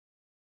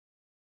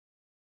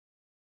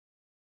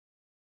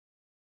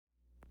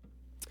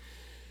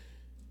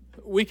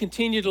We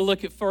continue to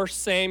look at 1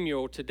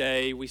 Samuel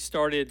today. We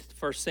started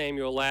 1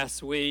 Samuel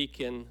last week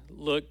and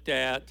looked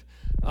at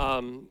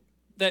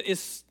that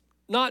it's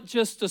not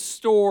just a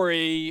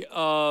story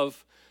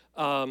of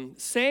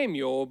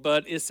Samuel,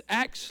 but it's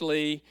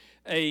actually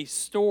a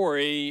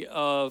story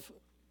of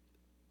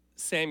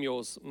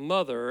Samuel's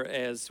mother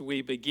as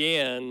we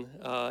begin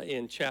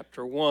in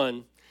chapter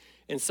 1.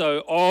 And so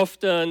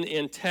often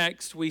in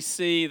text we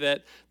see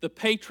that the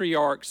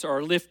patriarchs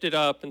are lifted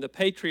up and the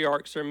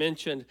patriarchs are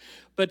mentioned.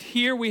 But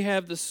here we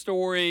have the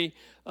story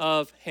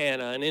of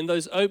Hannah. And in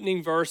those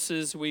opening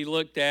verses we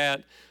looked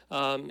at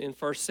in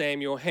 1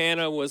 Samuel,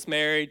 Hannah was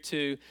married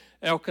to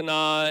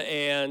Elkanah,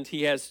 and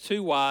he has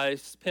two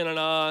wives,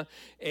 Peninnah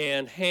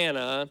and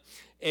Hannah.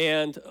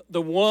 And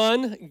the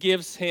one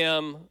gives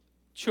him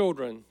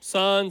children,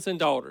 sons and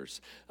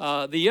daughters.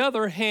 The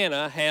other,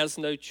 Hannah, has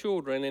no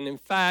children. And in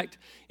fact,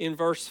 in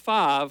verse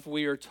 5,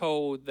 we are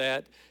told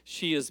that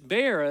she is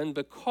barren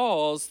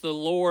because the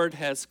Lord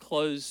has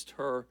closed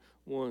her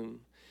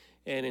womb.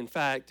 And in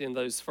fact, in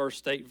those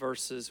first 8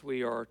 verses,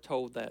 we are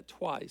told that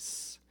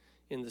twice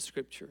in the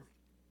scripture.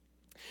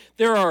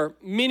 There are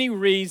many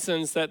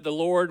reasons that the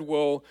Lord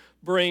will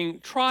bring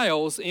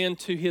trials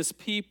into his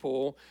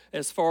people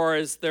as far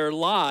as their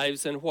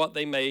lives and what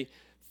they may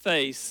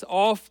face.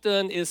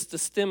 Often is to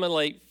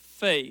stimulate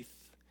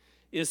faith,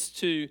 is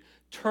to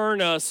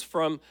turn us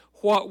from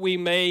what we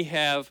may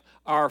have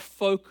our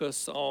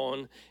focus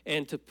on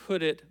and to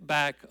put it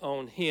back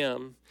on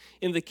him.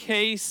 In the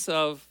case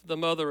of the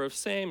mother of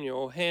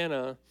Samuel,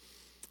 Hannah,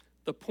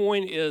 the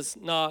point is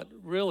not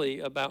really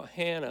about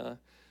Hannah,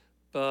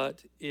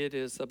 but it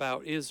is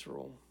about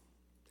Israel.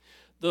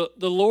 The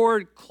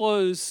Lord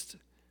closed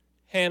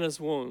Hannah's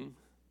womb.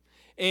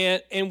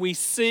 And we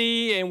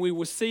see, and we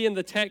will see in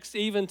the text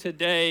even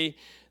today,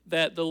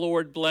 that the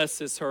Lord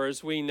blesses her,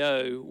 as we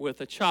know,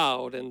 with a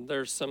child. And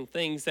there's some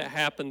things that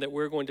happen that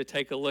we're going to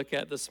take a look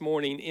at this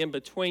morning in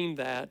between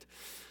that.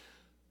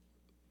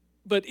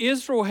 But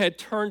Israel had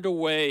turned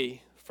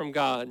away from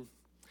God.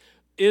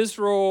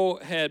 Israel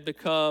had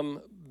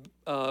become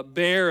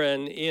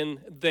barren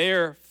in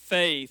their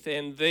faith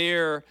and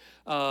their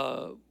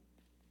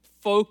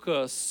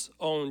focus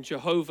on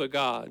Jehovah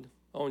God,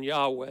 on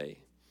Yahweh.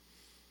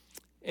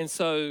 And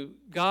so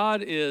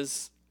God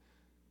is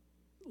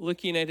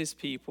looking at his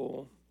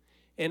people,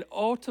 and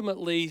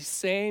ultimately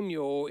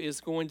Samuel is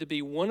going to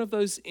be one of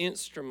those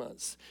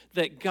instruments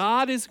that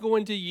God is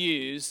going to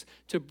use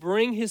to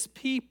bring his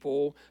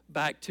people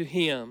back to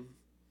him.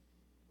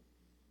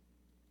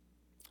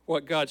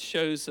 What God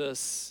shows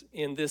us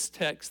in this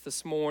text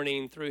this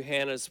morning through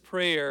Hannah's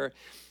prayer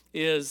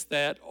is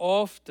that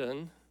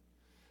often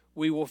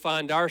we will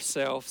find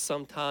ourselves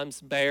sometimes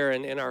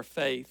barren in our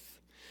faith.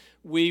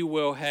 We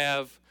will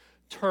have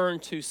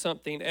turned to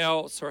something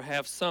else or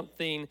have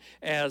something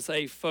as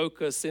a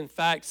focus. In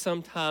fact,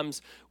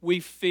 sometimes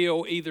we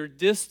feel either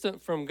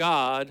distant from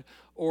God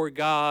or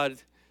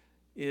God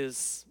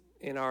is,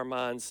 in our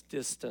minds,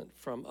 distant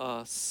from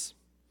us.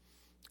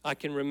 I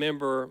can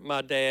remember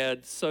my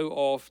dad so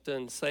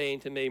often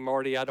saying to me,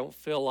 "Marty, I don't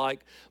feel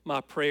like my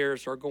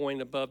prayers are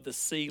going above the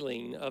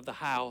ceiling of the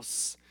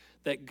house,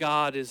 that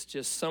God is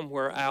just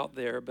somewhere out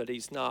there, but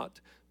he's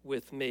not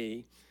with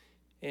me."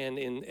 And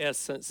in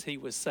essence, he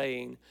was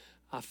saying,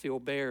 I feel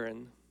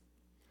barren.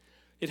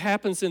 It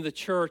happens in the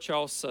church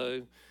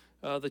also.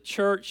 The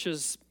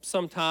churches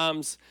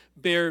sometimes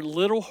bear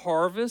little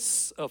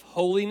harvests of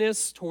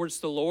holiness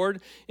towards the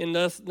Lord. In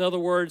other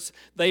words,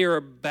 they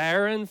are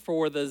barren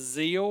for the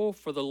zeal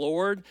for the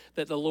Lord,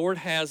 that the Lord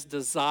has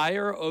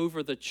desire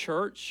over the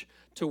church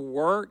to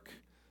work,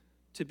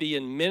 to be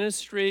in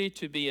ministry,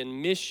 to be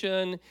in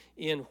mission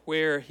in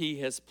where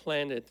he has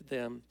planted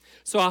them.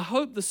 So I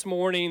hope this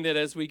morning that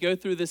as we go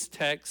through this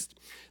text,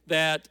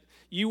 that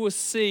you will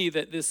see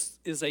that this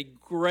is a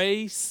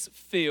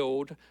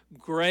grace-filled,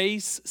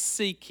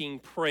 grace-seeking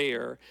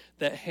prayer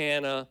that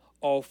Hannah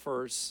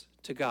offers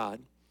to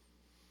God.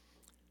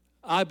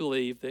 I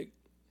believe that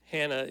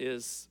Hannah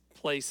is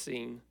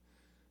placing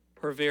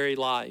her very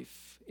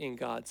life in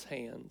God's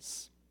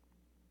hands.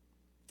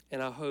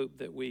 And I hope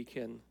that we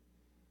can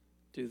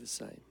do the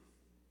same.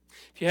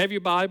 If you have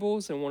your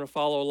Bibles and want to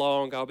follow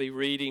along, I'll be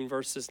reading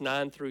verses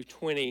 9 through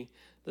 20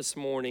 this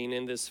morning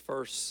in this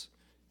first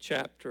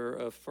chapter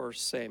of 1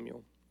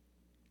 Samuel.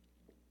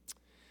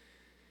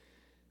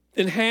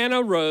 Then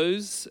Hannah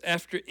rose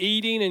after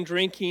eating and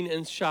drinking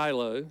in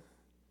Shiloh.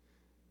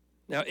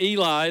 Now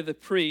Eli the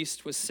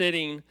priest was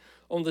sitting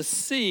on the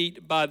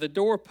seat by the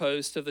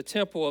doorpost of the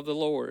temple of the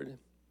Lord.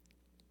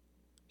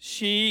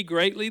 She,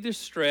 greatly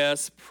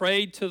distressed,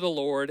 prayed to the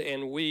Lord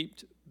and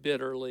wept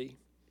bitterly.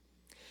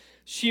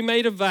 She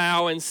made a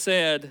vow and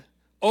said,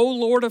 O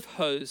Lord of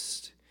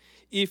hosts,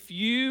 if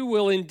you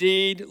will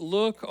indeed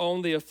look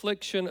on the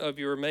affliction of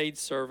your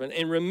maidservant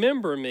and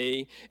remember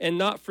me and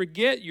not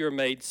forget your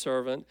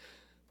maidservant,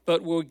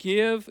 but will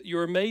give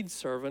your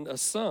maidservant a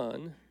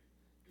son,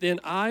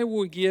 then I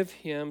will give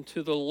him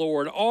to the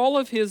Lord all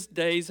of his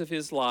days of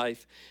his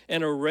life,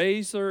 and a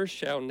razor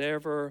shall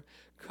never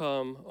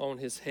come on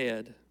his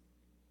head.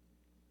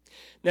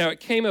 Now it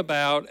came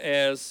about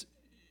as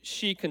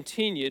she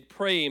continued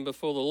praying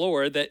before the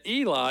Lord that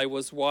Eli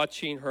was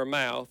watching her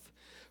mouth,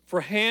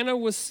 for Hannah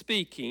was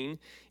speaking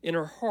in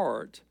her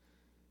heart,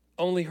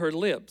 only her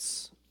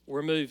lips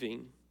were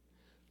moving,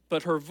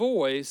 but her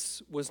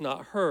voice was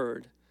not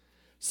heard.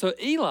 So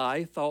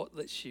Eli thought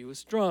that she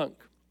was drunk.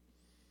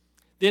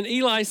 Then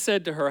Eli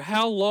said to her,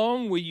 "How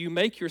long will you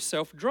make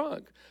yourself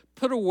drunk?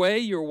 Put away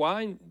your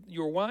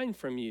wine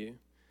from you."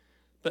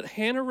 But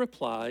Hannah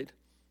replied,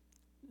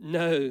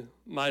 "No,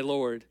 my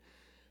Lord,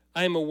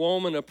 I am a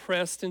woman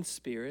oppressed in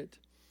spirit,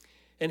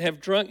 and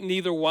have drunk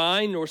neither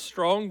wine nor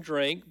strong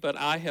drink, but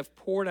I have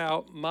poured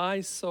out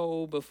my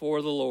soul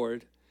before the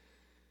Lord.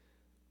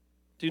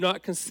 Do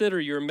not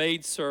consider your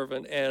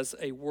maidservant as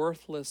a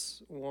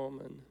worthless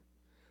woman,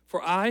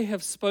 for I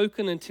have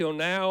spoken until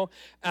now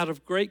out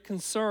of great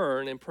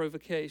concern and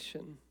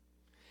provocation."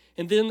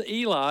 And then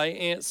Eli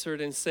answered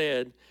and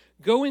said,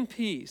 "Go in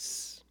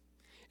peace,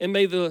 and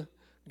may the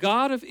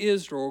God of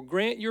Israel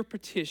grant your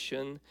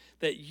petition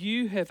that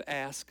you have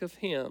asked of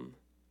him."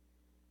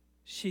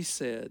 She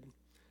said,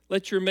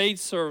 "Let your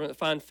maidservant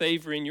find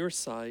favor in your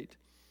sight."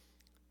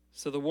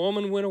 So the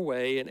woman went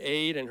away and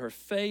ate, and her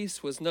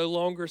face was no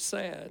longer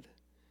sad.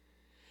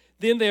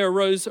 Then they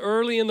arose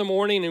early in the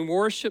morning and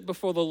worshiped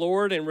before the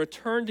Lord and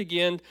returned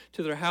again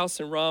to their house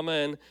in Ramah.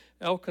 And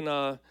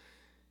Elkanah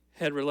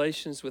had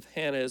relations with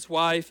Hannah, his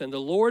wife, and the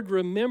Lord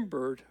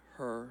remembered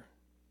her.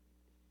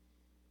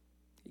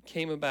 It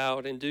came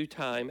about in due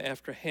time,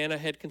 after Hannah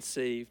had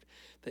conceived,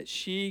 that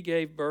she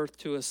gave birth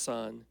to a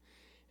son,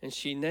 and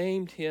she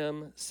named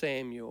him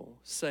Samuel,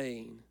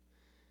 saying,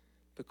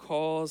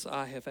 "Because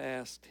I have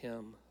asked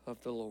him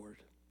of the Lord."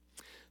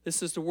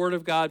 This is the word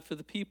of God for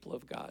the people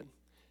of God.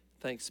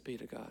 Thanks be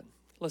to God.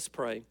 Let's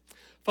pray.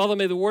 Father,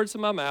 may the words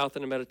of my mouth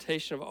and the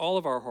meditation of all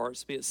of our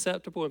hearts be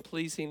acceptable and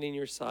pleasing in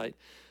your sight,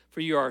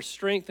 for you are our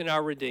strength and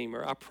our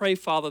Redeemer. I pray,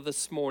 Father,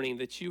 this morning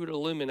that you would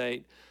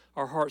illuminate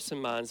our hearts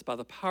and minds by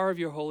the power of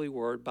your holy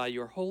word, by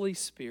your Holy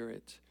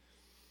Spirit.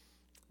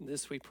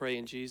 This we pray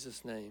in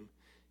Jesus' name.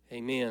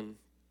 Amen.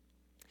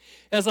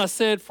 As I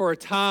said, for a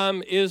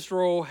time,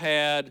 Israel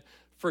had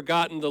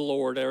forgotten the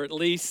Lord, or at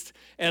least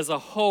as a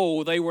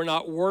whole, they were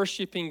not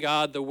worshiping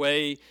God the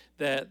way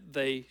that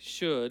they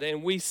should.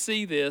 And we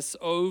see this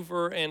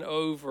over and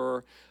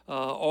over.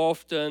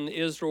 Often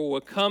Israel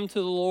will come to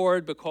the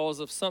Lord because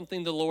of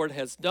something the Lord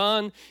has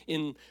done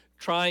in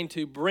trying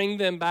to bring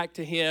them back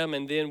to him,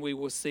 and then we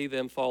will see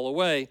them fall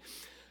away.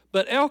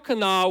 But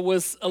Elkanah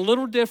was a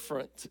little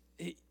different.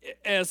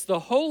 As the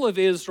whole of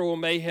Israel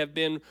may have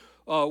been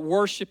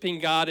worshiping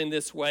God in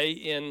this way,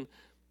 in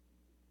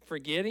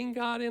forgetting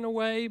God in a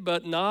way,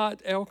 but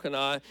not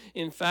Elkanah.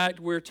 In fact,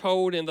 we're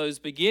told in those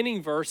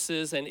beginning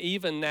verses, and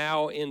even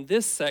now in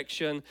this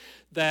section,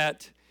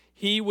 that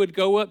he would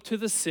go up to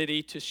the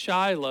city, to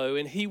Shiloh,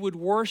 and he would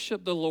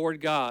worship the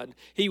Lord God.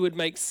 He would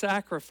make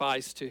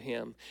sacrifice to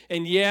him.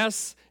 And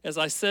yes, as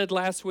I said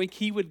last week,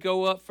 he would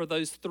go up for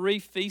those 3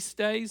 feast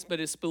days, but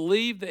it's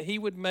believed that he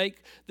would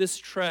make this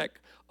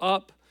trek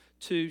up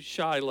to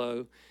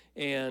Shiloh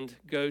and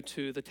go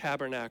to the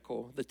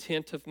tabernacle, the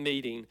tent of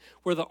meeting,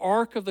 where the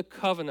Ark of the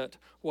Covenant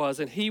was,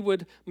 and he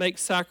would make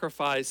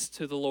sacrifice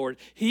to the Lord.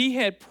 He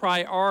had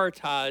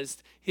prioritized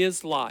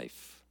his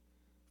life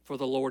for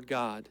the Lord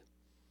God.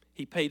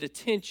 He paid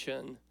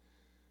attention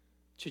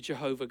to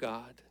Jehovah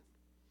God.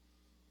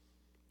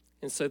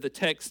 And so the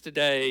text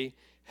today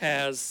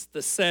has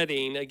the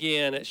setting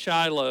again at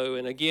Shiloh,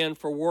 and again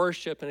for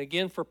worship, and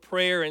again for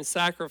prayer and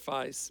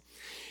sacrifice.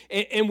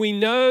 And we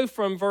know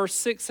from verse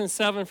 6 and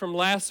 7 from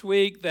last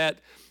week that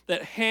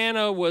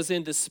Hannah was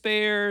in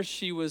despair.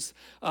 She was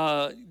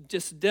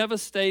just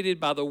devastated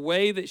by the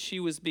way that she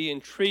was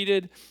being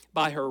treated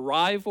by her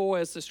rival,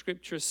 as the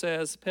scripture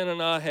says.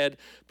 Peninnah had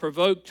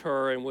provoked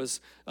her and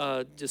was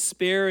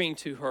despairing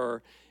to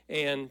her,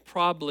 and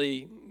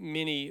probably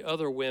many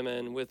other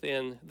women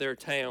within their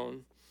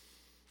town.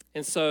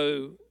 And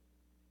so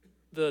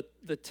the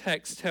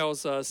text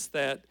tells us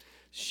that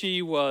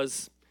she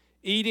was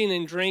eating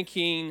and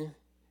drinking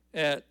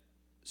at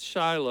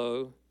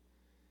Shiloh,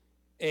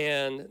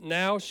 and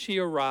now she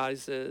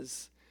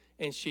arises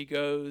and she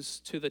goes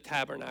to the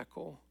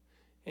tabernacle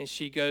and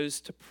she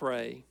goes to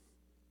pray.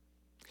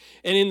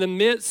 And in the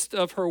midst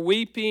of her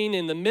weeping,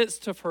 in the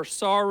midst of her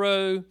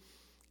sorrow,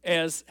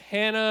 as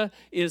Hannah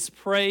is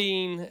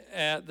praying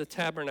at the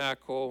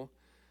tabernacle,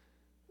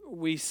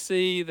 we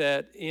see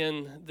that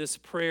in this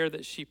prayer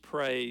that she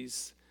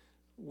prays,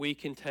 we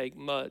can take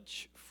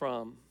much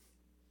from.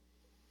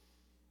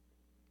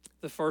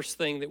 The first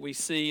thing that we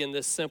see in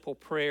this simple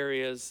prayer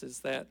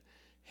is that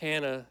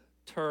Hannah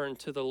turned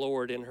to the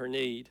Lord in her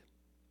need.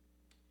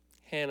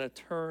 Hannah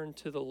turned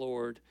to the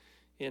Lord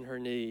in her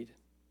need.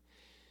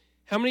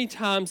 How many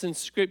times in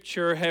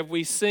Scripture have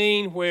we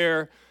seen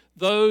where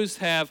those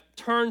have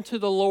turned to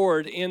the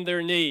Lord in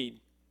their need?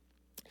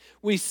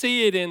 We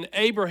see it in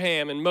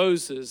Abraham and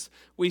Moses.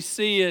 We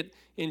see it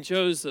in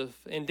Joseph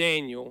and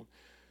Daniel,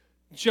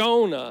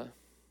 Jonah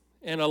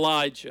and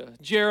Elijah,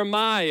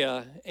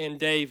 Jeremiah and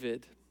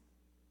David.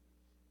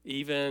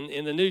 Even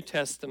in the New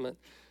Testament,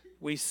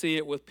 we see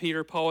it with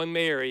Peter, Paul, and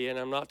Mary, and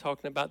I'm not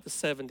talking about the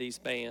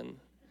 70s band.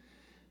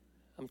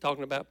 I'm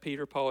talking about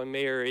Peter, Paul, and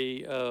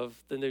Mary of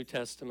the New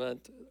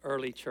Testament,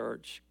 early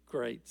church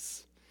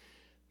greats.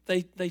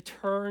 They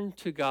turn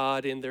to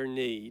God in their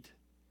need.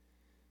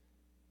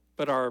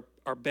 But our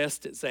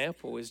best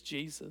example is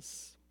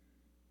Jesus.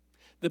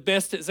 The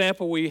best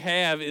example we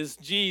have is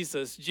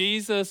Jesus.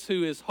 Jesus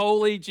who is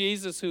holy,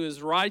 Jesus who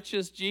is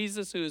righteous,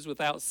 Jesus who is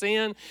without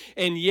sin,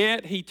 and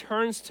yet he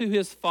turns to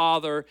his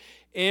Father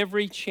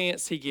every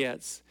chance he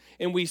gets.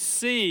 And we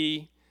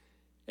see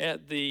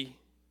at the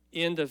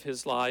end of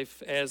his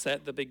life, as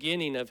at the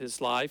beginning of his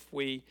life,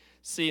 we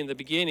see in the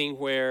beginning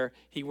where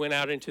he went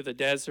out into the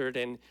desert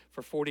and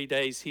for 40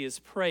 days he is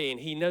praying.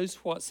 He knows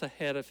what's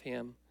ahead of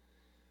him.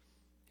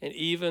 And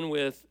even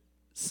with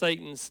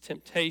Satan's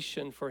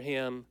temptation for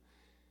him,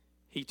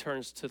 he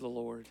turns to the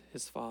Lord,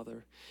 his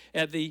Father.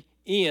 At the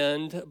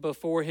end,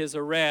 before his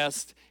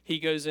arrest, he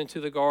goes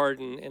into the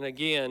garden, and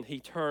again, he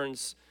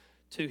turns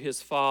to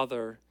his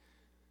Father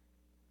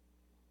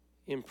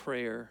in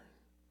prayer.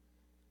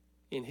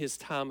 In his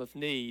time of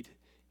need,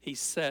 he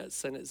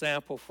sets an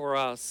example for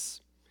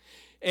us.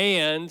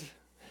 And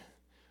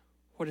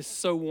what is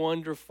so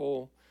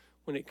wonderful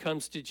when it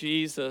comes to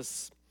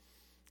Jesus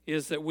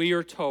is that we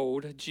are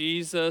told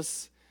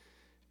Jesus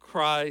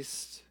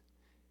Christ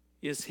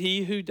is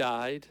he who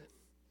died,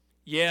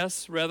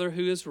 yes, rather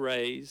who is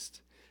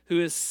raised, who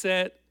is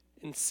set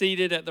and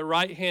seated at the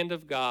right hand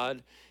of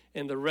God,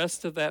 and the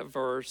rest of that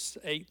verse,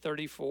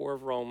 8:34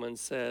 of Romans,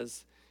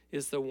 says,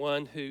 is the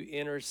one who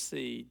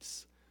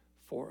intercedes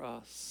for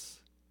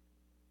us.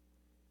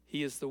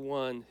 He is the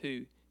one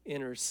who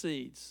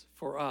intercedes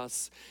for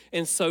us.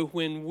 And so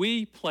when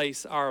we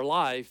place our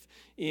life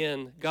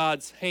in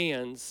God's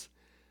hands,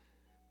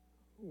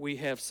 we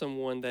have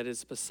someone that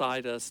is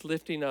beside us,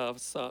 lifting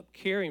us up,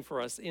 caring for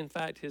us. In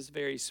fact, his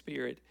very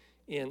Spirit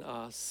in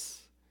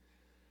us.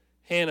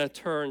 Hannah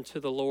turned to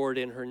the Lord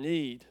in her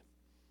need.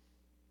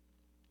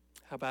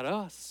 How about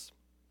us?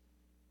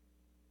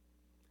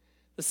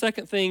 The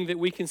second thing that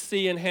we can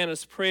see in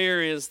Hannah's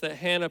prayer is that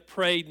Hannah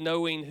prayed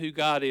knowing who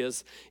God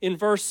is. In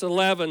verse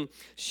 11,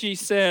 she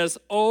says,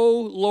 O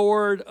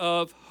Lord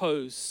of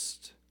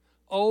hosts,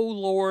 O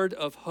Lord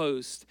of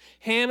hosts.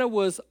 Hannah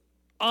was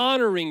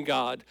honoring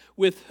God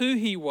with who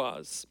he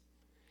was.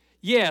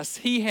 Yes,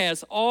 he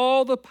has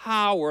all the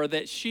power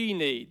that she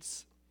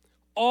needs,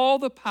 all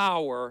the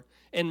power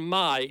and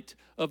might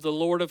of the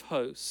Lord of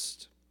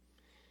hosts.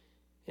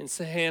 And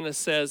so Hannah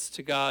says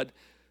to God,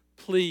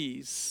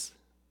 please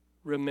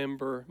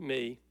remember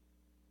me.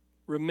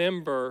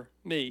 Remember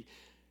me.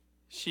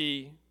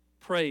 She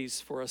prays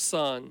for a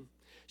son.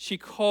 She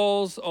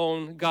calls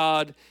on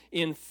God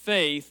in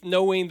faith,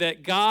 knowing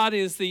that God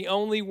is the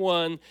only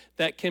one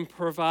that can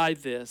provide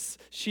this.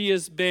 She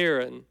is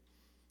barren.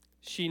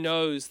 She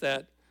knows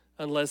that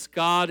unless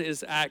God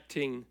is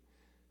acting,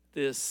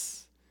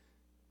 this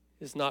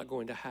is not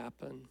going to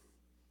happen.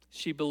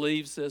 She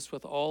believes this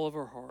with all of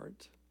her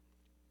heart.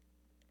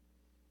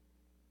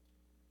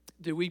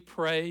 Do we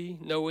pray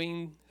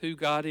knowing who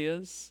God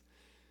is?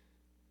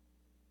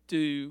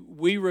 Do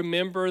we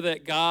remember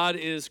that God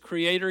is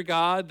Creator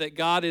God, that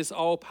God is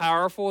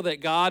all-powerful,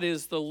 that God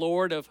is the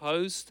Lord of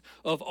hosts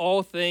of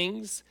all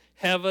things,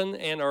 heaven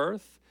and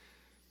earth?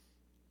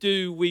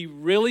 Do we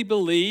really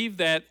believe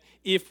that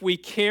if we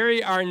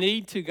carry our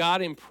need to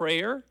God in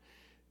prayer,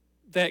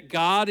 that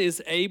God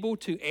is able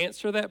to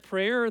answer that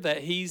prayer, that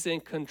He's in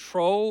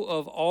control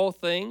of all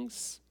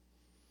things,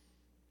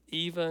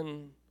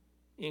 even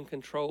in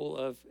control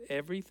of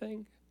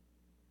everything?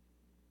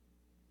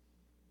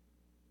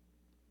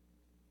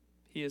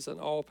 He is an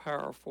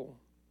all-powerful,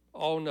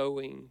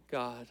 all-knowing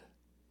God.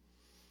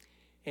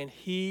 And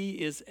He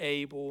is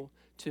able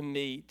to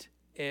meet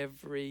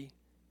every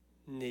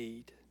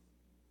need.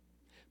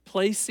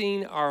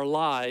 Placing our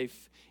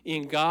life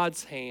in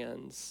God's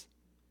hands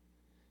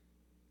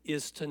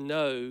is to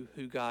know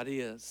who God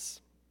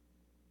is.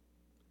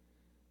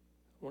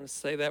 I want to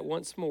say that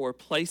once more.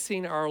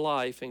 Placing our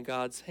life in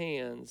God's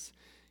hands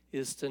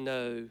is to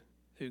know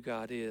who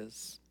God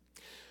is.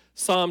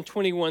 Psalm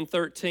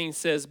 21:13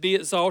 says, be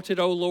exalted,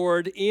 O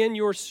Lord, in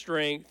your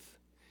strength.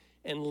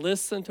 And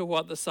listen to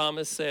what the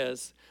psalmist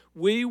says.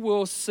 We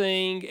will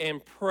sing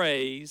and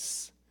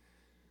praise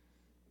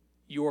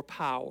your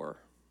power.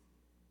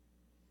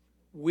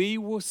 We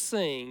will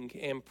sing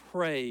and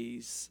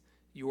praise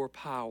your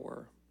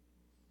power.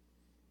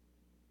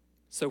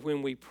 So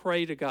when we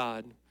pray to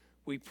God,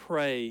 we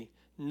pray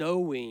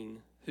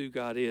knowing who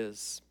God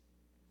is.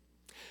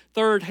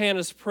 Third,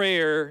 Hannah's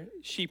prayer,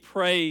 she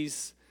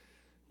prays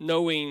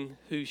knowing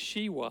who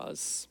she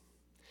was.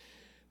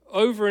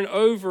 Over and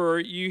over,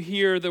 you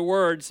hear the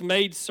words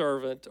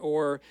maidservant,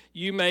 or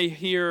you may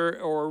hear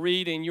or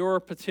read in your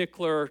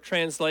particular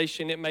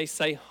translation, it may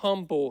say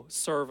humble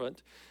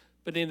servant.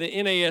 But in the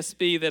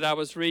NASB that I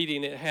was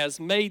reading, it has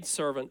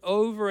maidservant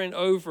over and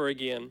over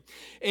again.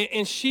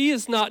 And she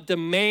is not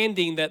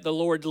demanding that the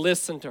Lord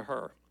listen to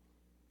her.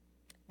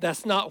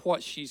 That's not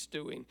what she's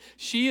doing.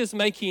 She is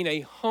making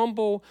a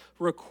humble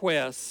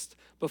request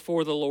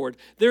before the Lord.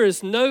 There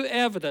is no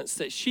evidence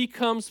that she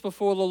comes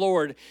before the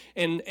Lord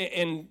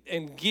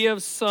and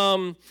gives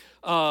some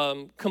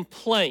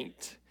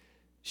complaint.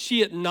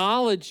 She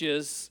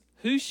acknowledges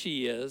who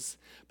she is,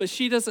 but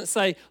she doesn't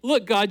say,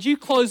 look, God, you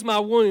closed my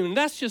womb.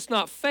 That's just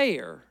not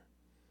fair.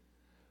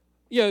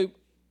 You know,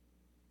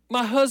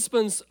 my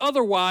husband's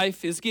other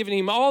wife is giving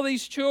him all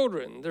these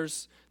children.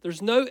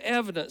 There's no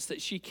evidence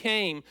that she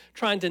came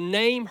trying to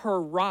name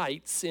her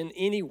rights in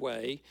any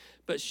way,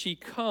 but she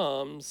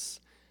comes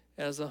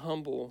as a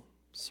humble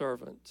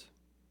servant.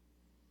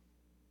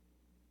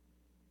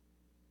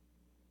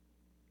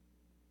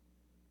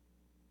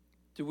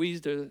 Do we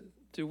do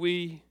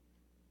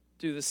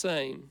the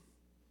same?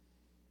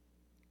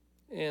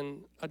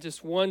 And I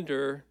just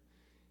wonder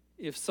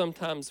if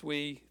sometimes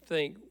we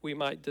think we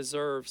might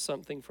deserve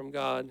something from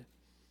God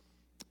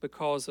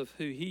because of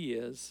who He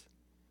is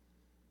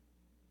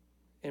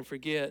and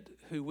forget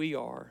who we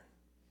are,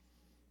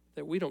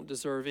 that we don't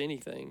deserve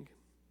anything.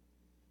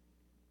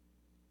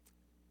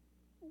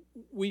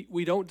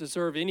 We don't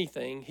deserve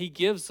anything. He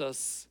gives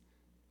us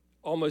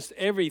almost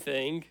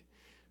everything,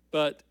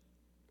 but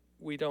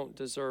we don't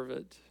deserve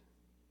it.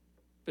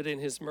 But in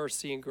His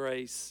mercy and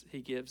grace,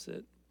 He gives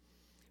it.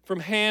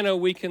 From Hannah,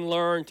 we can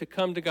learn to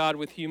come to God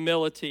with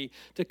humility,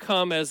 to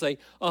come as a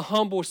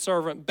humble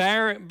servant,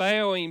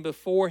 bowing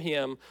before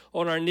Him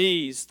on our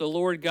knees, the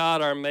Lord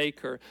God, our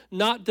Maker,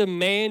 not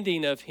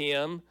demanding of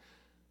Him,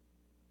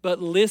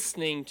 but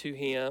listening to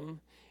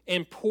Him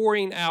and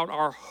pouring out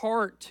our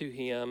heart to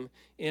Him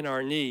in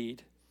our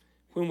need.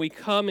 When we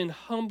come in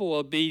humble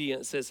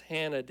obedience, as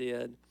Hannah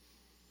did,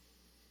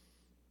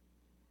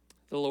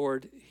 the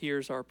Lord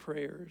hears our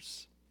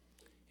prayers,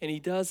 and He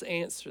does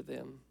answer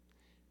them.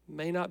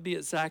 May not be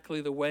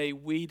exactly the way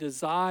we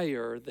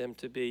desire them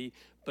to be,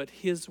 but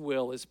His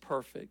will is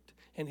perfect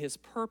and His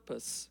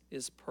purpose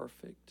is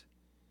perfect.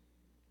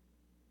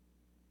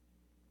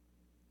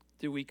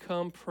 Do we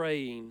come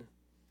praying,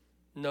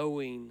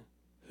 knowing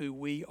who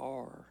we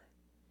are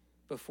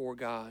before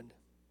God?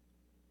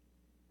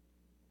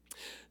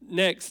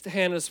 Next,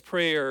 Hannah's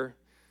prayer.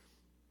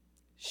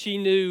 She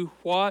knew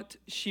what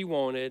she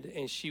wanted,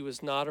 and she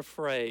was not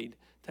afraid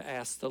to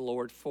ask the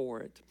Lord for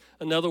it.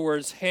 In other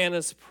words,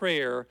 Hannah's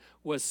prayer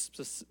was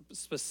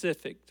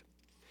specific.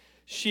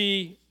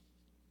 She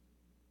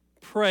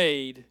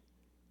prayed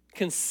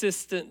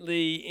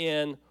consistently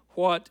in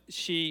what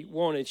she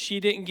wanted. She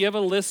didn't give a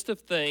list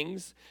of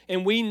things,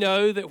 and we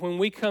know that when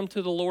we come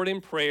to the Lord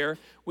in prayer,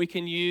 we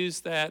can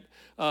use that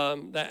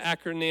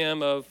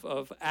acronym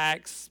of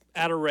ACTS: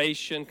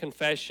 adoration,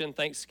 confession,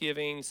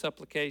 thanksgiving,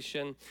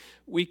 supplication.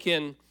 We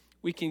can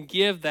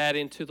give that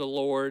into the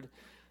Lord,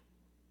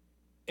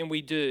 and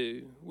we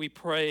do. We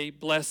pray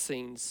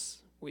blessings.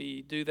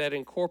 We do that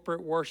in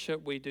corporate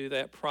worship. We do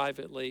that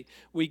privately.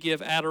 We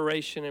give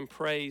adoration and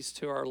praise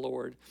to our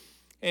Lord,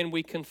 and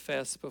we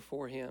confess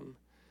before Him.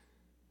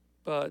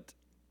 But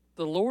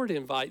the Lord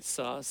invites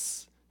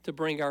us to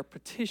bring our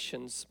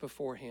petitions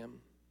before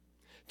Him,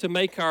 to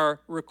make our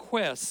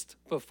request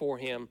before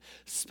Him,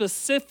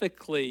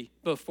 specifically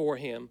before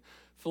Him.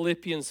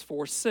 Philippians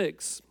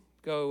 4:6.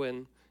 Go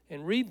and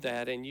read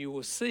that, and you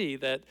will see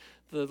that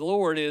the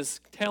Lord is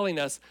telling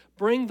us,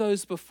 bring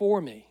those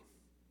before me.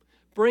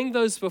 Bring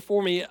those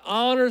before me. It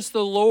honors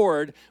the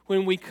Lord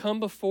when we come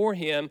before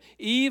Him,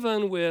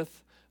 even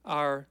with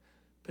our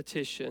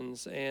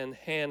petitions. And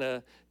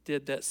Hannah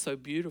did that so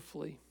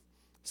beautifully,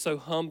 so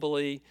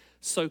humbly,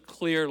 so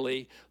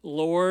clearly.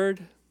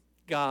 Lord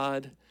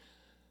God,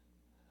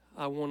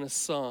 I want a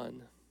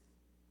son.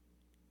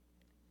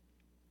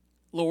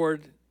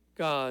 Lord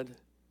God,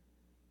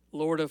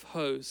 Lord of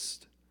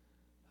hosts,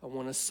 I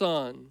want a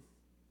son.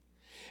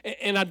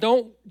 And I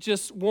don't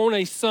just want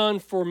a son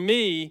for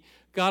me.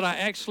 God, I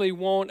actually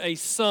want a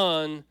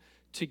son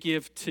to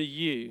give to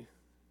you.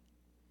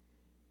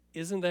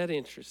 Isn't that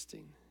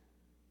interesting?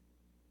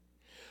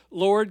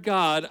 Lord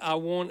God, I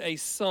want a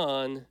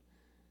son,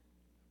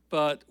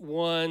 but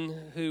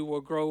one who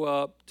will grow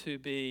up to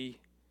be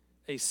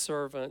a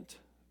servant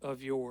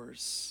of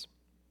yours.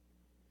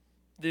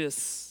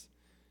 This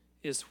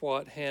is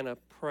what Hannah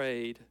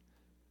prayed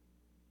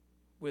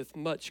with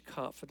much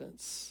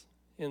confidence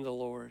in the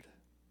Lord.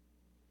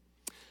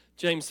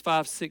 James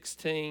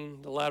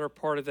 5:16, the latter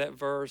part of that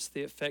verse,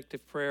 the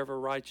effective prayer of a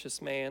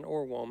righteous man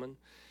or woman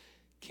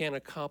can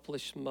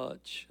accomplish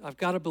much. I've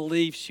got to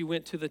believe she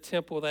went to the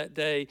temple that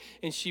day,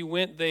 and she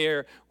went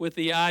there with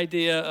the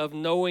idea of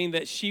knowing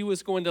that she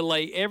was going to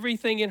lay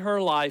everything in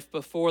her life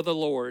before the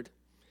Lord.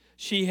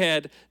 She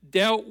had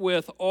dealt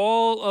with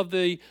all of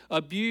the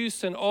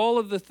abuse and all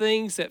of the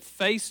things that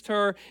faced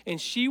her,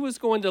 and she was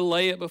going to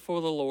lay it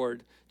before the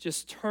Lord.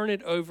 Just turn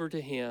it over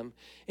to Him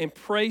and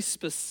pray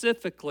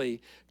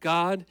specifically,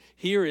 God,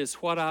 here is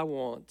what I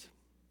want.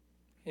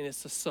 And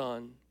it's a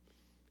son.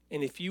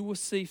 And if you will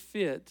see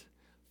fit,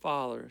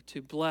 Father,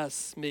 to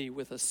bless me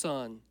with a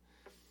son,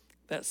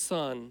 that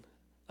son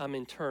I'm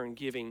in turn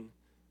giving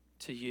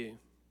to you.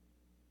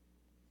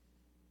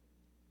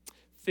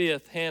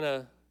 Fifth,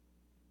 Hannah,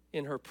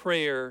 in her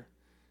prayer,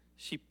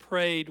 she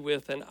prayed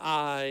with an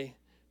eye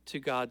to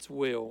God's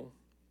will.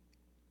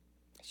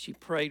 She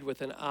prayed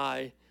with an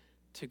eye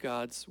to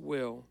God's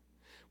will.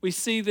 We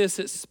see this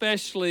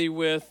especially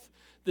with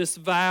this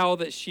vow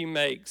that she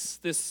makes,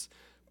 this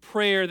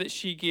prayer that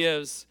she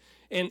gives.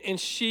 And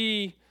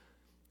she,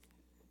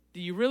 do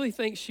you really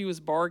think she was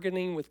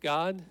bargaining with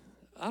God?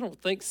 I don't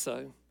think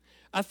so.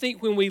 I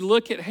think when we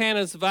look at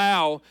Hannah's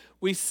vow,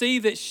 we see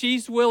that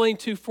she's willing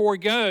to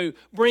forego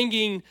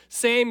bringing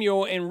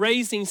Samuel and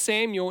raising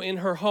Samuel in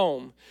her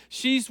home.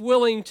 She's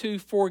willing to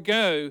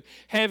forego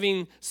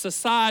having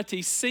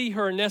society see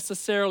her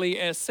necessarily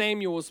as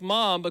Samuel's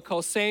mom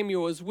because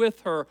Samuel is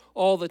with her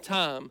all the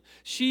time.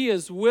 She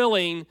is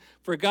willing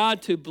for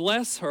God to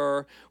bless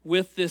her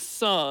with this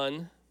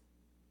son,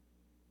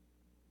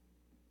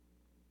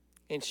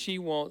 and she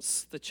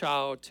wants the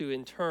child to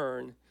in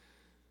turn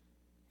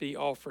be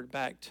offered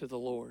back to the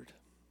Lord,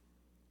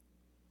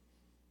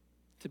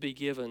 to be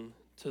given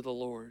to the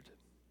Lord.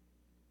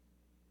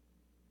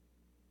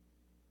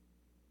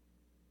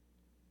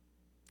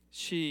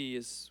 She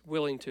is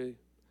willing to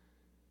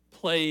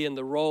play in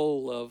the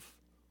role of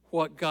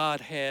what God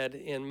had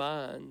in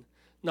mind,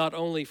 not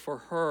only for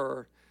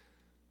her,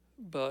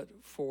 but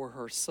for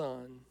her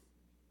son.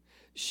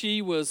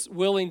 She was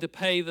willing to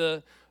play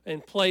the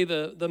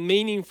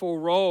meaningful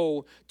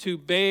role to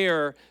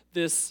bear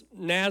this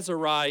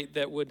Nazirite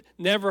that would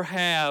never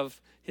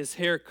have his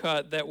hair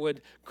cut, that would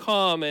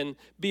come and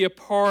be a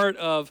part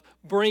of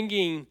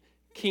bringing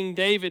King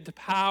David to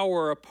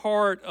power, a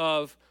part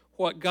of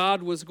what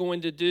God was going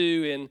to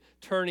do in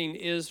turning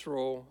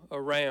Israel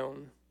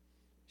around.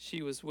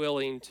 She was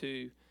willing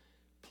to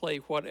play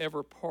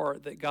whatever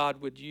part that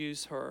God would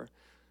use her.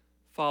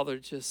 Father,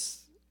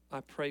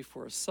 I pray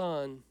for a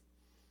son,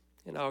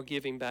 and I'll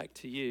give him back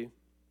to you.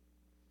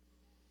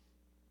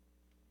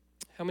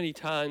 How many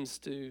times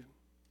do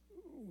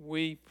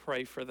we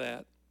pray for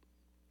that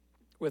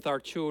with our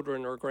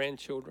children or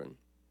grandchildren?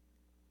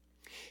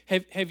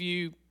 Have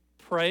you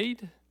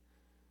prayed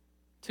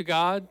to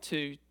God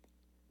to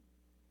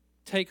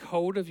take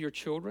hold of your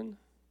children,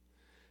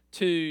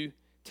 to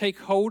take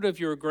hold of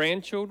your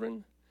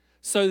grandchildren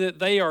so that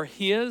they are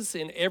His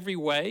in every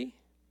way,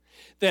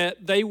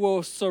 that they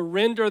will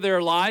surrender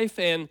their life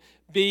and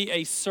be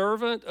a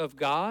servant of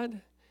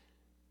God?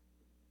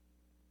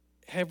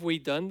 Have we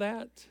done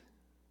that?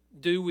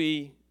 Do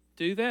we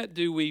do that?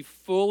 Do we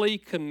fully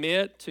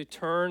commit to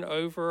turn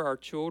over our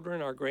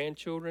children, our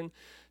grandchildren,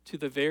 to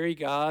the very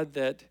God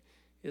that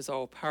is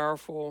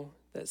all-powerful,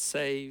 that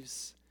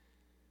saves?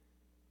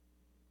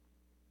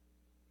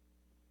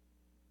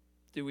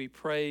 Do we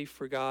pray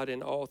for God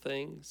in all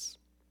things?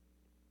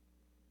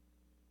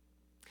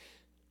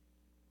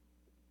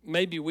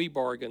 Maybe we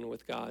bargain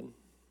with God.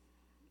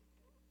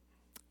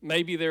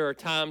 Maybe there are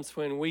times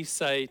when we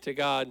say to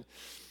God,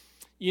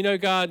 you know,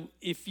 God,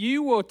 if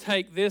you will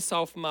take this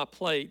off my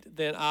plate,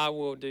 then I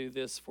will do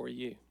this for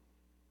you.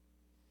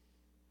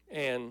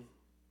 And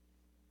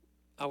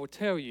I will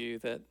tell you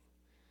that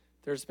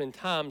there's been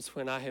times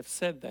when I have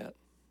said that.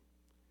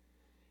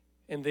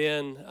 And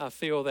then I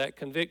feel that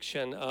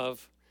conviction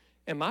of,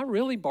 am I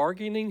really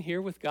bargaining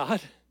here with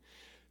God?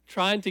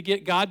 Trying to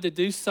get God to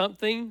do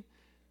something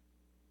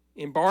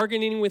in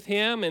bargaining with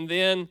Him, and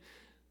then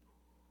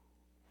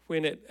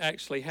when it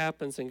actually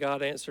happens and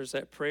God answers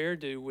that prayer,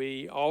 do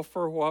we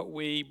offer what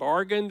we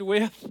bargained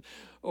with,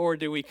 or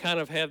do we kind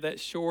of have that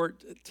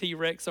short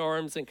T-Rex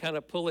arms and kind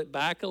of pull it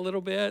back a little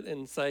bit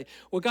and say,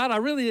 well, God, I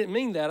really didn't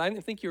mean that. I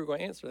didn't think you were going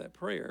to answer that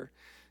prayer,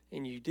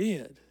 and you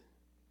did.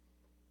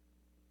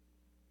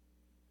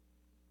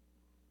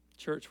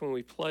 Church, when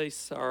we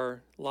place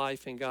our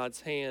life in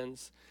God's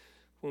hands,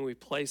 when we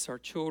place our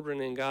children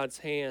in God's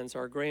hands,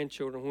 our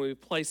grandchildren, when we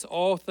place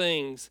all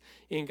things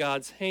in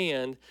God's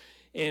hand,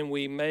 and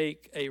we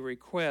make a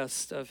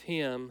request of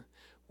Him,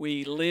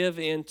 we live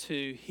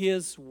into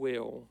His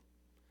will.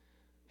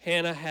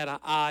 Hannah had an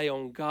eye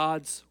on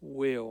God's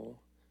will.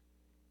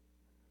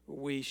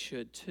 We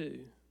should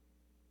too.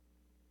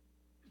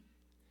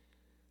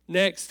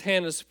 Next,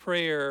 Hannah's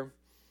prayer.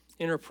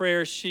 In her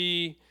prayer,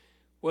 she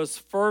was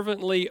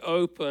fervently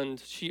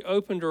opened. She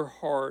opened her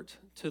heart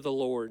to the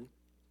Lord.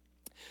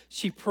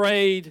 She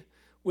prayed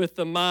with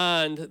the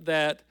mind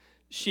that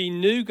she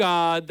knew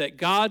God, that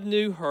God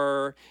knew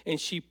her, and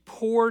she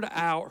poured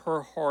out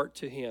her heart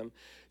to Him.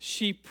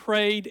 She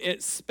prayed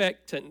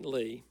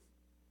expectantly.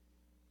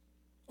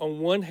 On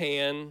one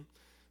hand,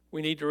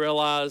 we need to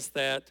realize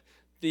that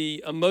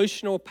the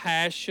emotional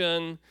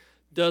passion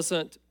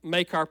doesn't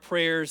make our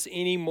prayers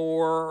any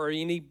more or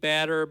any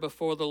better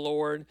before the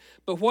Lord.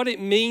 But what it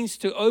means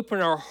to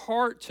open our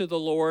heart to the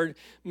Lord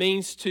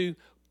means to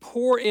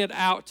pour it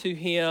out to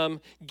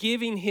Him,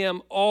 giving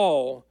Him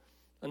all.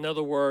 In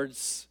other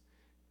words,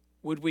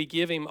 would we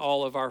give Him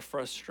all of our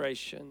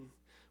frustration?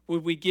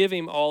 Would we give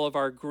Him all of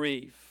our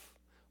grief,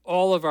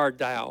 all of our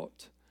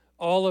doubt,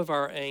 all of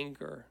our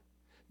anger?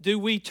 Do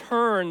we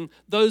turn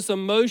those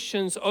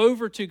emotions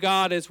over to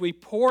God as we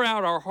pour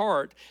out our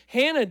heart?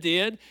 Hannah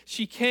did.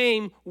 She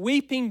came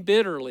weeping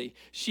bitterly.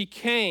 She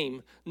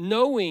came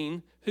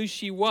knowing who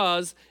she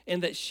was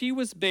and that she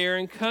was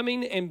barren,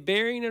 coming and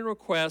bearing a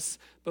request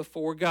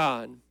before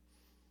God.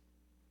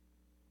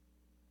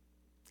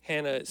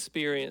 Hannah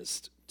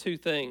experienced two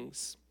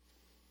things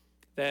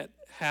that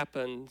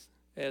happened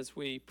as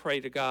we pray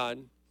to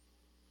God.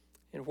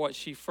 And what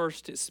she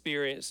first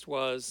experienced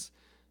was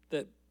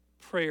that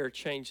prayer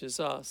changes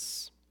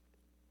us.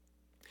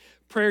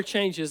 Prayer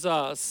changes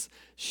us.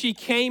 She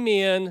came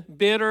in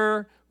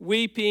bitter,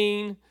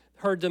 weeping.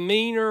 Her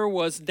demeanor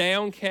was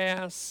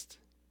downcast.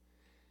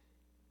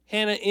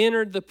 Hannah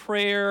entered the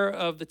prayer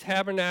of the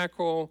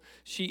tabernacle.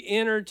 She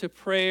entered to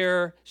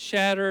prayer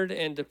shattered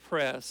and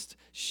depressed.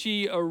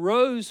 She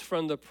arose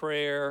from the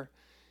prayer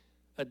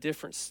a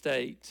different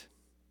state.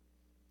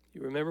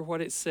 You remember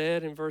what it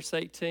said in verse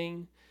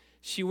 18?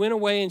 She went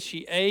away and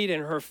she ate,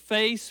 and her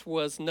face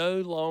was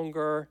no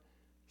longer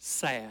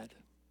sad.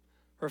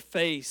 Her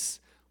face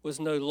was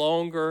no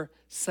longer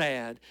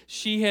sad.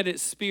 She had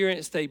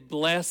experienced a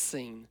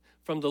blessing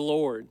from the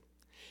Lord.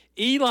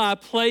 Eli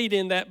played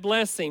in that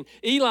blessing.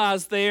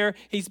 Eli's there.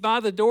 He's by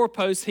the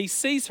doorpost. He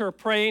sees her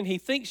praying. He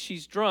thinks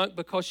she's drunk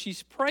because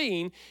she's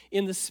praying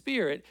in the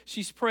Spirit.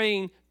 She's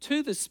praying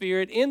to the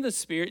Spirit, in the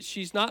Spirit.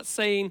 She's not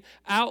saying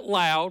out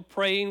loud,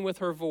 praying with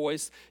her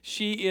voice.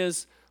 She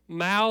is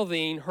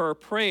mouthing her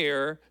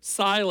prayer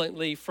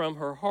silently from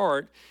her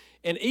heart.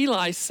 And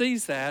Eli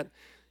sees that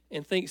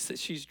and thinks that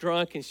she's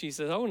drunk. And she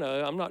says, "Oh,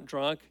 no, I'm not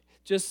drunk.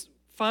 Just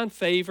find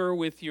favor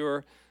with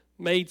your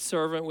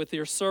maidservant, with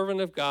your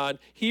servant of God.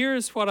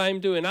 Here's what I'm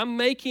doing. I'm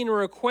making a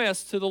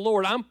request to the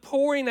Lord. I'm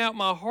pouring out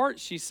my heart,"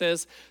 she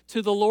says,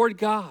 "to the Lord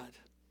God."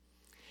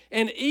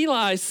 And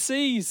Eli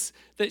sees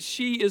that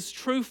she is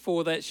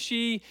truthful, that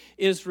she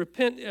is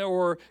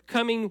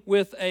coming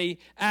with an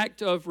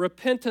act of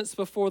repentance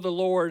before the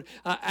Lord,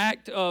 an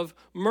act of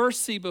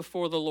mercy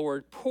before the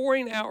Lord,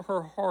 pouring out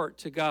her heart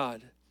to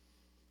God,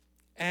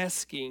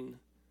 asking,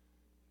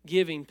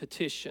 giving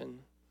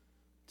petition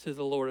to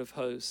the Lord of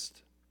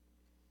hosts.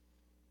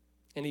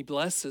 And he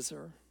blesses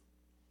her.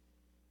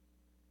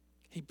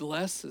 He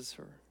blesses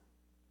her.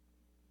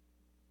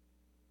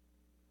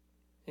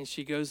 And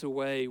she goes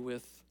away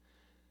with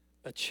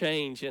a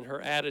change in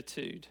her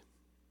attitude.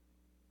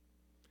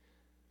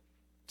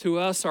 To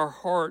us, our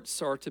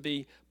hearts are to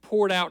be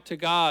poured out to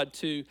God,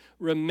 to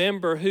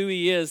remember who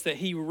He is, that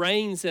He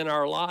reigns in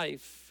our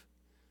life,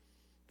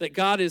 that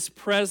God is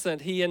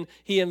present.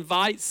 He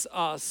invites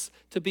us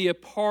to be a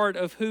part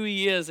of who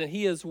He is, and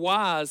He is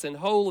wise and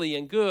holy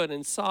and good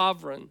and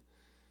sovereign.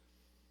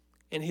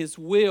 And His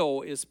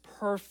will is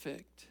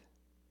perfect.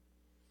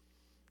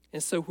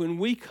 And so when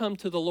we come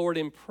to the Lord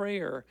in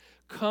prayer,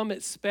 come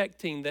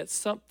expecting that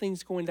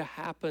something's going to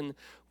happen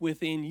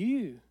within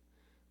you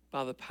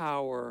by the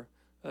power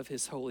of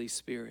His Holy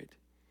Spirit.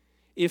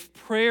 If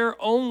prayer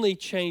only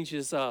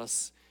changes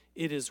us,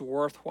 it is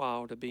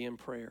worthwhile to be in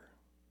prayer.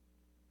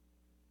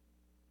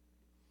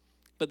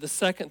 But the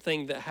second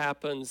thing that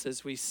happens,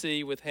 as we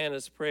see with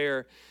Hannah's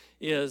prayer,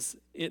 is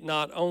it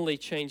not only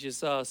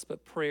changes us,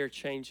 but prayer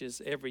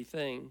changes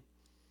everything.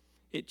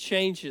 It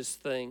changes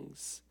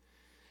things.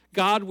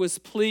 God was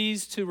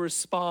pleased to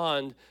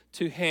respond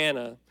to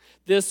Hannah.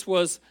 This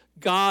was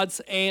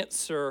God's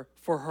answer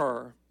for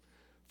her.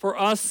 For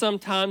us,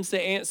 sometimes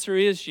the answer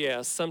is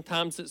yes.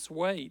 Sometimes it's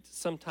wait.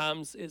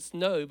 Sometimes it's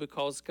no,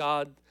 because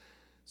God's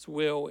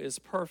will is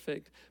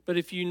perfect. But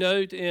if you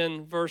note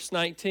in verse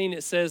 19,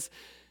 it says,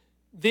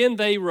 "Then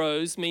they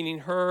rose," meaning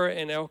her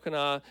and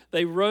Elkanah.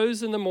 They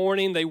rose in the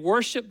morning. They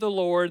worshiped the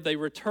Lord. They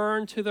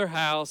returned to their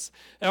house.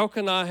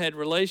 Elkanah had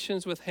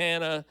relations with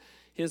Hannah,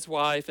 his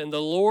wife, and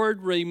the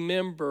Lord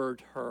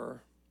remembered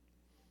her.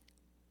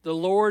 The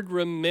Lord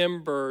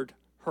remembered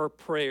her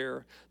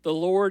prayer. The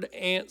Lord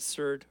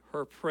answered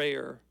her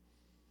prayer,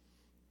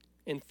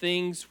 and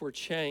things were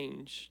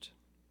changed.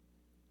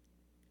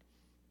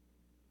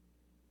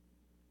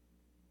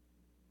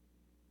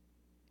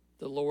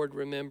 The Lord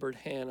remembered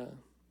Hannah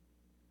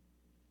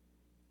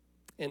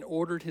and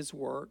ordered His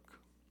work.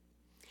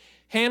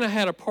 Hannah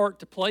had a part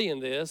to play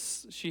in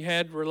this. She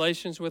had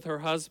relations with her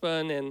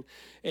husband,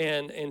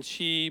 and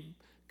she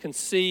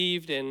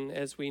conceived, and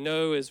as we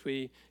know, as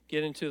we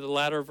get into the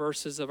latter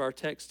verses of our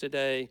text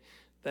today,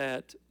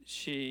 that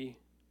she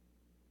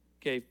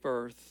gave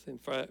birth. In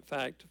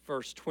fact,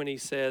 verse 20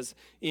 says,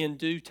 in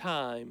due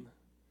time,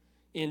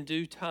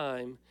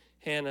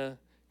 Hannah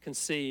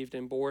conceived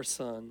and bore a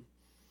son.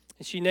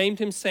 And she named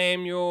him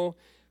Samuel,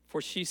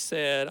 for she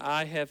said,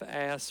 I have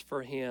asked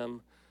for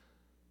him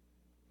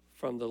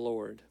from the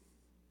Lord.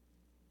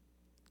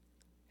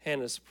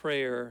 Hannah's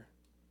prayer,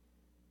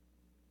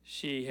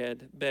 she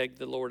had begged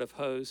the Lord of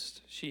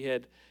hosts. She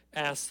had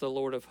asked the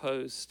Lord of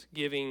hosts,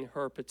 giving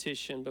her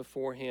petition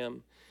before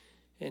him,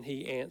 and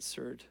he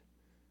answered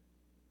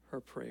her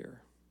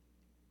prayer.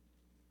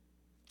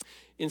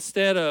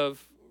 Instead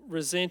of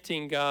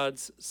resenting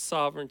God's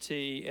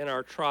sovereignty in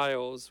our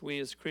trials, we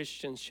as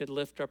Christians should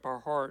lift up our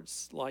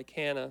hearts like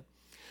Hannah.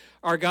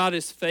 Our God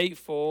is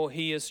faithful.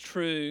 He is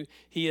true.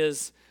 He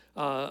has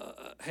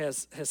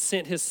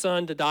sent His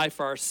Son to die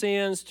for our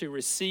sins, to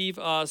receive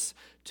us,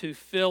 to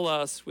fill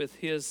us with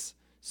His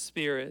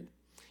Spirit.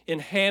 In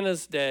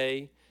Hannah's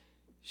day,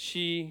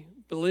 she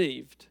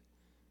believed.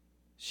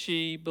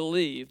 She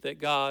believed that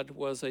God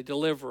was a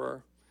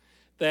deliverer,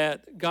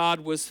 that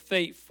God was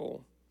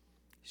faithful.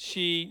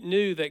 She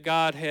knew that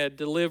God had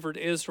delivered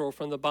Israel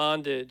from the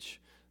bondage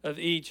of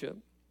Egypt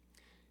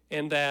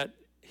and that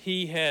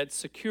he had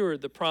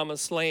secured the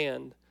promised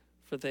land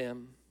for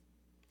them.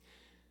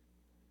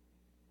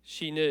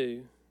 She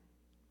knew.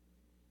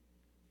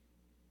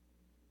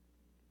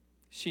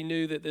 She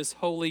knew that this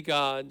holy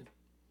God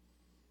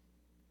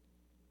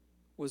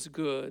was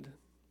good,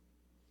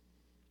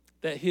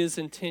 that his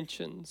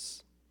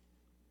intentions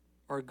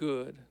are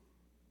good,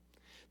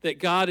 that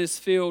God is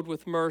filled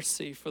with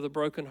mercy for the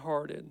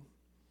brokenhearted.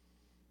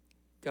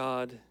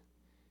 God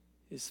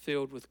is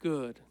filled with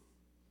good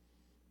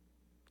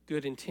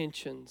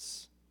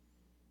intentions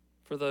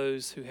for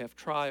those who have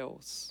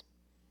trials,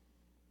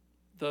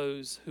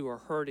 those who are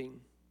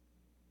hurting.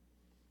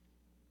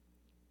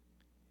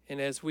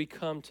 And as we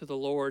come to the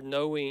Lord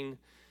knowing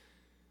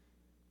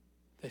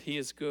that he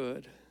is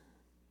good,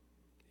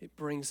 it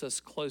brings us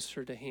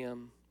closer to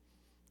him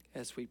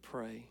as we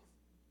pray.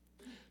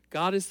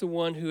 God is the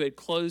one who had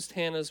closed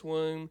Hannah's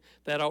womb.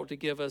 That ought to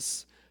give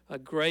us a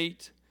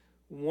great,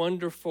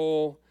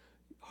 wonderful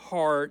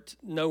heart,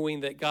 knowing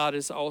that God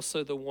is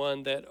also the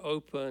one that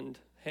opened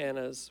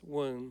Hannah's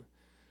womb.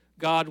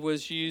 God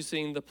was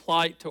using the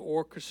plight to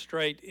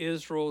orchestrate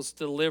Israel's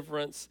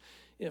deliverance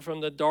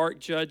from the dark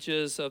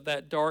judges of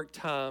that dark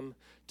time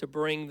to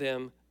bring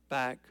them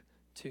back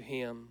to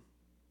him.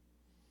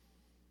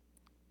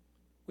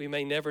 We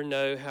may never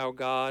know how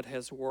God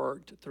has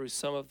worked through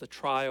some of the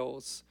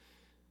trials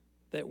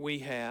that we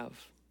have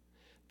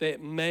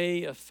that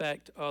may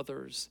affect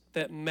others,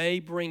 that may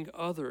bring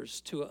others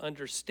to an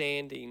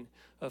understanding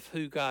of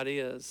who God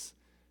is,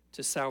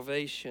 to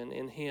salvation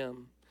in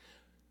him.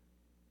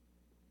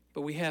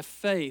 But we have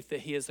faith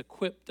that he has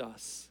equipped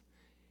us.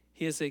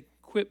 He has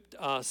equipped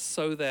us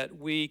so that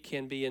we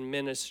can be in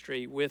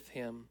ministry with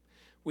him.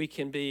 We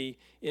can be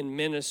in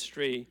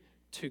ministry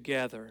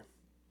together.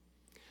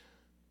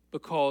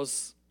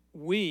 Because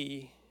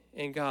we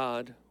and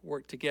God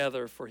work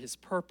together for his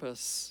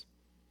purpose,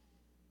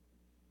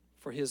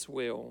 for his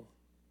will.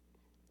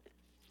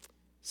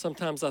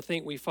 Sometimes I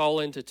think we fall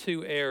into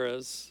two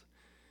errors.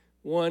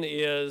 One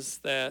is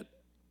that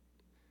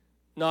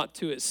not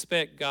to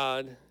expect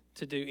God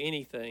to do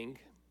anything,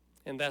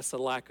 and that's a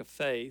lack of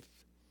faith.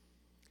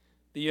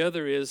 The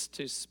other is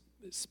to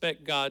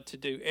expect God to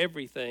do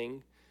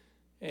everything,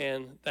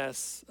 and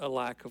that's a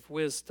lack of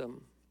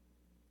wisdom.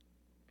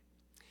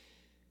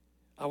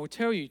 I will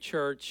tell you,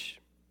 church,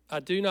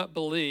 I do not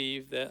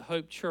believe that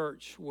Hope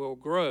Church will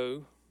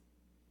grow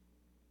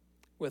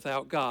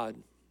without God.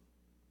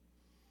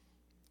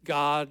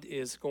 God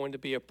is going to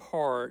be a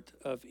part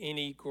of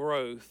any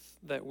growth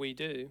that we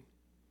do.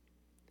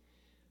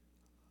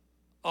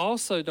 I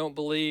also don't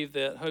believe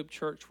that Hope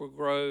Church will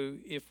grow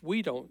if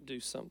we don't do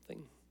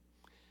something.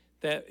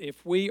 That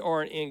if we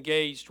aren't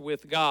engaged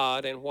with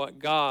God and what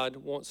God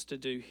wants to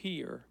do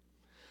here.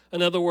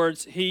 In other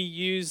words, he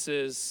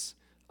uses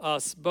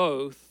us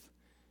both,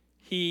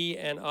 he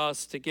and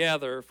us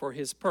together, for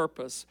his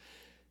purpose.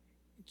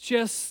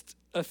 Just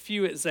a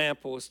few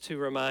examples to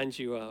remind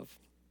you of.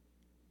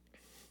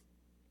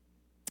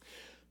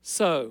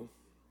 So,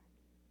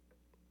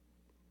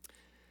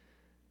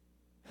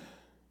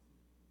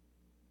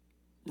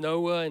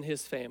 Noah and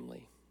his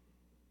family.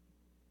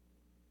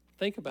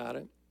 Think about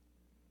it.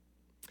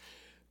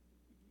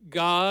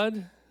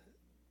 God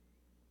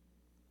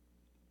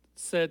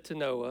said to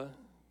Noah,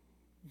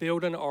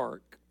 build an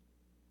ark.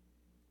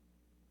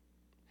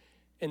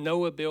 And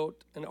Noah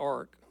built an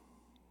ark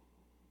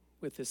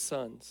with his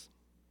sons.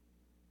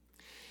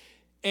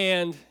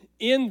 And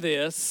in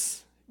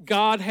this,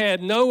 God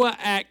had Noah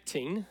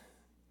acting,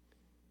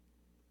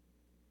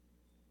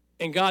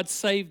 and God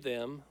saved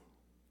them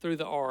through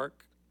the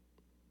ark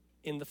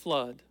in the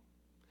flood.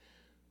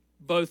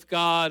 Both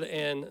God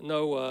and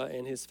Noah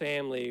and his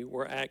family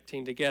were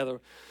acting together.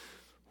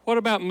 What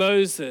about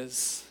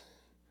Moses?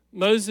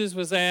 Moses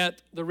was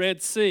at the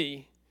Red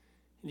Sea.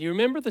 Do you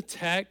remember the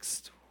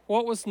text?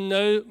 What was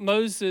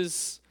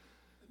Moses'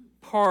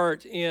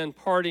 part in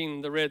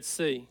parting the Red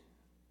Sea?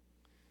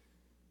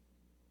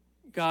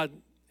 God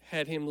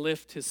had him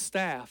lift his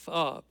staff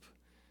up,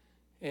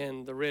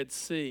 and the Red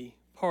Sea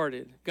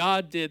parted.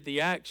 God did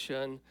the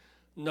action.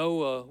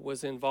 Noah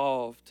was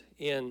involved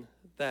in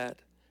that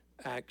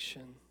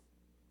action.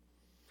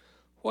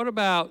 What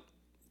about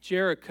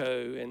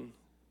Jericho and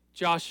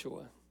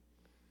Joshua? Do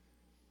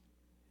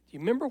you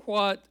remember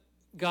what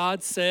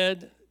God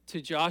said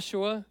to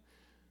Joshua?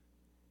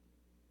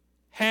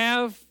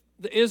 Have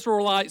the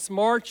Israelites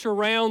march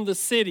around the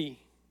city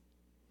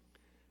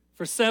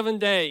for 7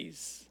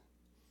 days.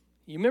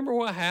 You remember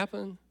what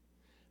happened?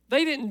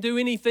 They didn't do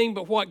anything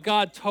but what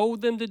God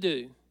told them to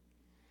do.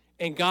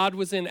 And God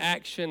was in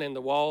action and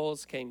the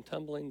walls came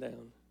tumbling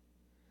down.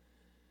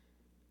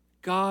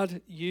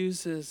 God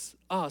uses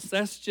us.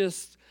 That's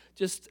just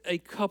a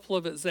couple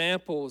of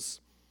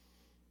examples.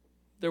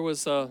 There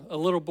was a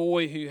little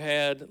boy who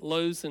had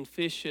loaves and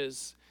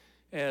fishes,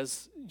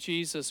 as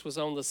Jesus was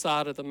on the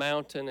side of the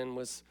mountain and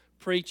was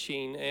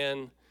preaching,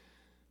 and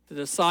the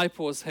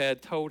disciples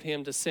had told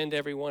him to send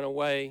everyone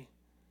away.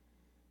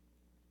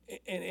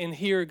 And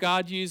here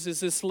God uses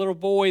this little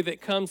boy that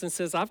comes and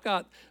says, I've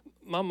got,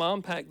 my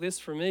mom packed this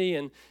for me,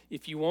 and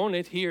if you want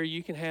it, here,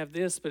 you can have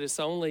this, but it's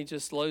only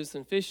just loaves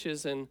and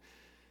fishes. And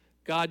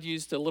God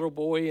used a little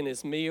boy in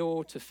his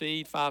meal to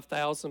feed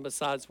 5,000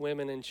 besides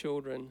women and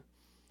children.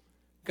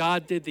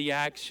 God did the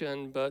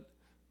action, but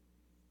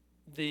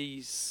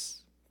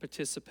these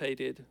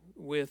participated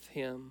with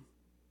him.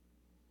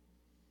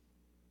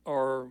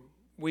 Are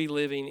we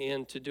living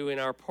into doing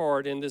our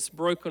part in this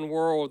broken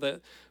world that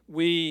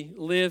we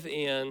live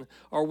in?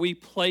 Are we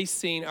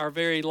placing our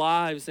very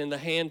lives in the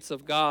hands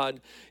of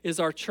God? Is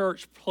our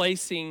church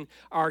placing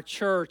our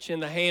church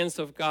in the hands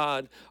of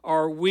God?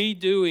 Are we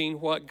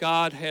doing what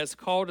God has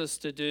called us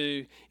to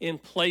do in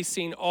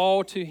placing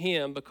all to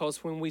him?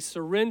 Because when we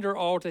surrender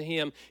all to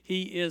him,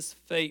 he is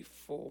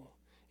faithful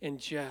and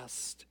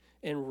just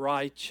and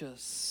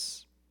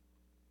righteous.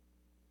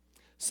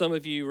 Some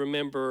of you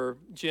remember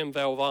Jim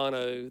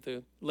Valvano,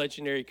 the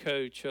legendary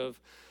coach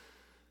of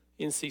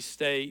NC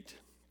State,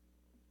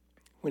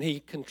 when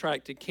he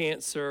contracted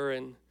cancer,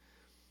 and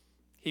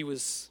he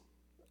was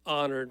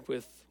honored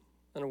with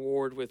an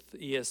award with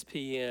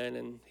ESPN,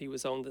 and he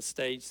was on the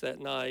stage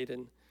that night,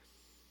 and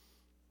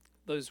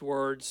those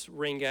words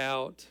ring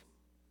out,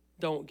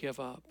 "Don't give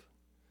up.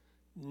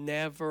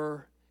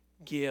 Never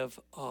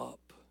give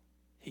up,"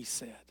 he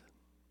said.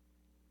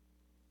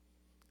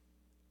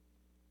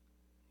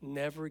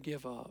 Never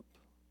give up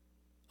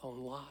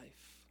on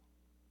life.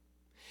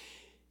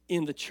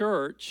 In the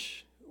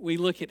church, we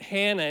look at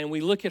Hannah and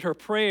we look at her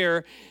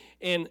prayer,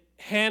 and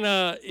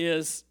Hannah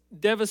is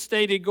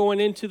devastated going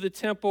into the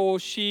temple.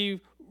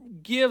 She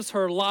gives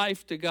her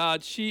life to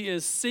God. She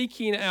is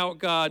seeking out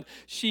God.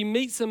 She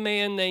meets a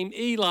man named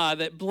Eli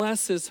that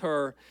blesses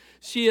her.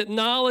 She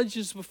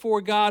acknowledges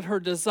before God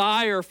her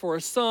desire for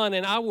a son,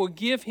 and I will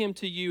give him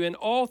to you in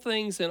all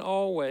things and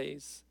all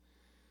ways.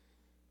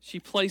 She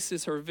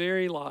places her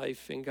very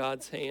life in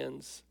God's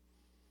hands.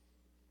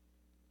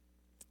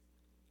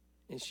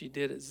 And she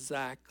did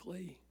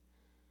exactly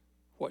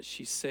what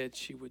she said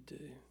she would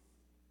do.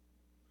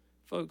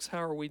 Folks,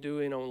 how are we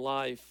doing on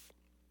life?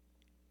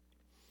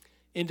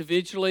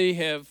 Individually,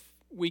 have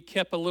we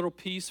kept a little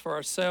piece for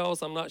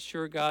ourselves? I'm not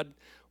sure God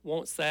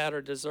wants that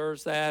or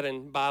deserves that.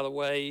 And by the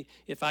way,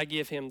 if I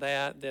give him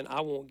that, then I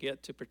won't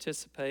get to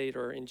participate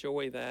or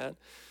enjoy that.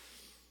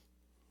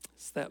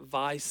 It's that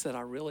vice that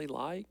I really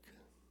like.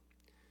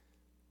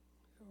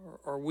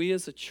 Are we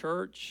as a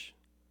church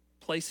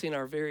placing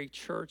our very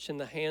church in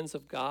the hands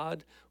of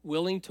God,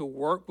 willing to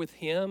work with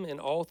him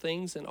in all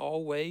things and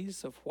all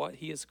ways of what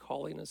he is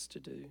calling us to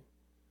do?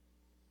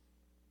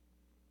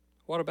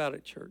 What about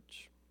it,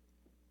 church?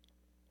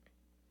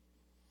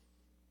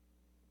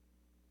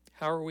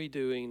 How are we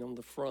doing on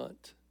the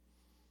front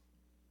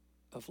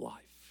of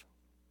life?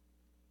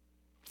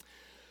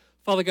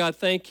 Father God,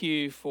 thank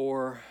you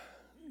for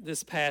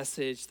this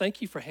passage.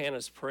 Thank you for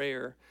Hannah's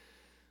prayer.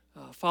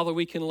 Father,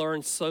 we can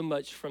learn so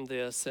much from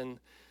this, and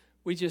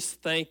we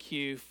just thank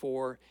you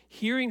for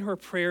hearing her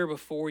prayer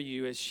before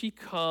you as she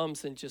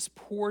comes and just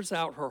pours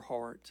out her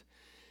heart.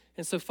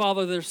 And so,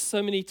 Father, there's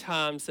so many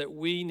times that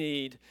we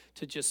need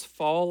to just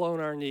fall on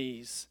our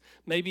knees,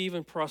 maybe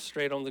even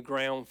prostrate on the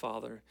ground,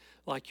 Father,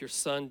 like your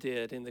son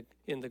did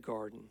in the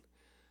garden.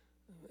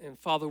 And,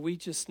 Father, we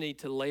just need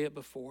to lay it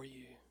before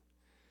you,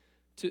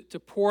 to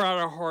pour out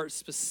our hearts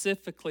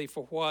specifically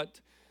for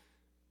what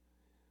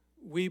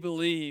we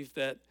believe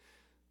that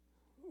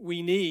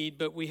we need,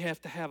 but we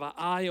have to have an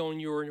eye on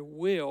your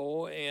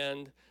will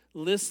and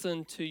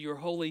listen to your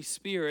Holy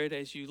Spirit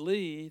as you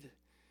lead,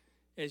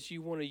 as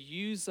you want to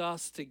use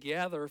us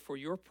together for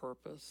your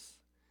purpose.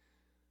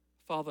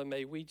 Father,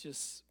 may we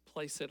just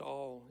place it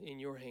all in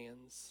your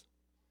hands.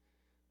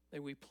 May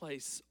we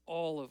place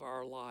all of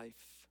our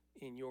life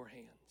in your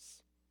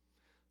hands,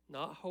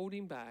 not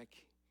holding back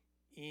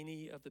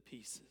any of the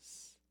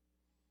pieces.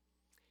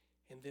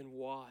 And then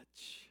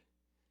watch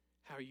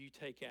how you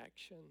take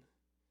action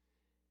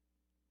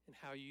and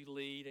how you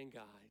lead and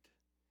guide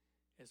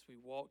as we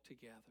walk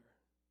together.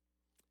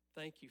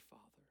 Thank you,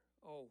 Father.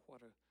 Oh,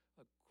 what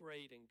a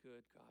great and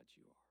good God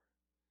you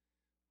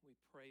are. We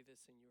pray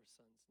this in your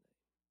Son's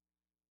name.